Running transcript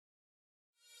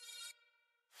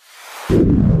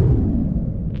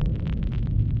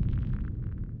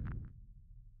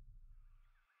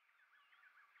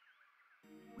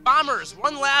Bombers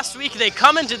won last week. They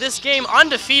come into this game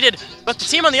undefeated, but the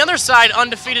team on the other side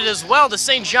undefeated as well. The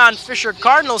St. John Fisher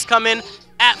Cardinals come in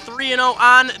at 3-0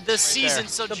 on the season.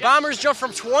 So the Bombers jumped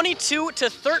from 22 to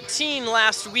 13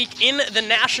 last week in the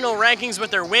national rankings with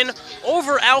their win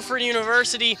over Alfred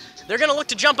University. They're going to look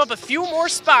to jump up a few more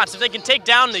spots if they can take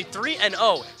down the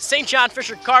 3-0 St. John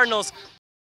Fisher Cardinals.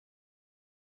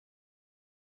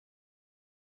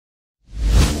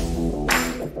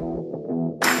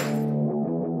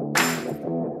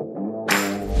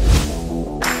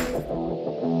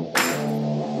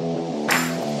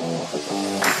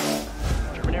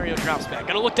 Drops back,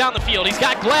 gonna look down the field. He's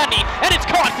got Gladney, and it's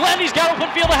caught. Gladney's got open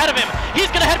field ahead of him. He's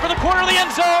gonna head for the corner of the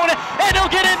end zone, and he'll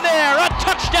get in there. A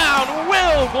touchdown,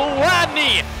 Will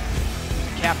Gladney.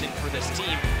 Captain for this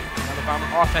team. Now the Bomber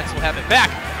offense will have it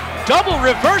back. Double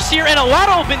reverse here, and a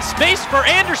lot of open space for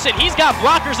Anderson. He's got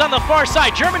blockers on the far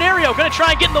side. Germanario gonna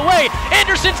try and get in the way.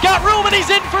 Anderson's got room, and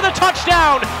he's in for the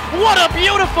touchdown. What a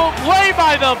beautiful play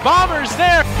by the Bombers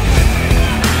there.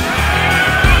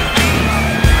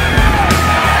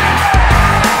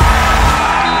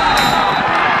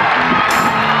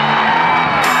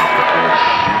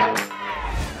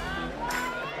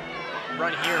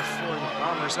 Run here for the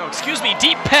Bombers. Oh, excuse me,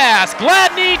 deep pass.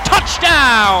 Gladney,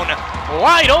 touchdown!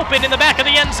 Wide open in the back of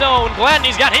the end zone.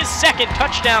 Gladney's got his second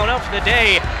touchdown of the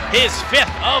day, his 5th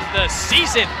of the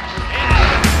season.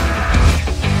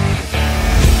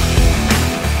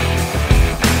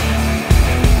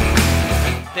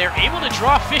 They're able to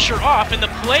draw Fisher off, and the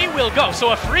play will go.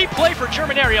 So a free play for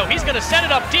Germanario. He's going to send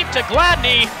it up deep to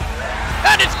Gladney.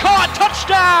 And it's caught!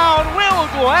 Touchdown! Will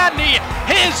Gladney,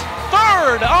 his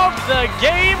 3rd of the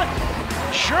game.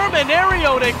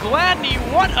 Germanario to Gladney.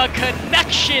 What a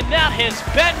connection that has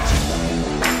been.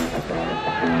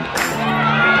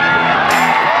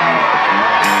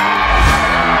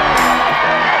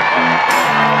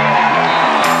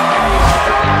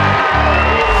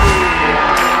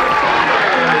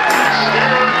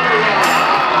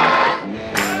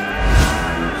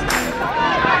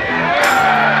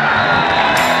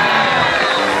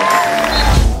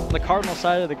 The Cardinal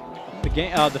side of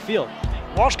the field.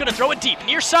 Walsh gonna throw it deep,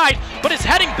 near side, but it's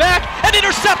heading back and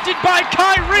intercepted by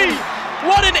Kyrie.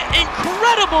 What an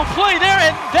incredible play there,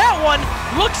 and that one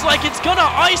looks like it's gonna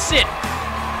ice it.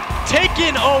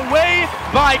 Taken away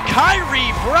by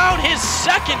Kyrie Brown, his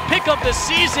 2nd pick of the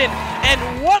season.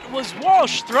 And what was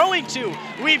Walsh throwing to?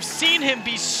 We've seen him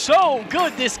be so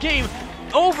good this game.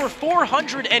 Over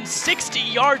 460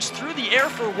 yards through the air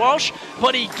for Walsh,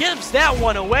 but he gives that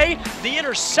one away. The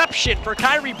interception for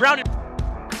Kyrie Brown.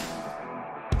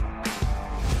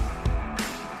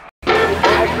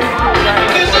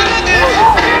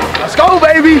 Let's go,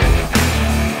 baby!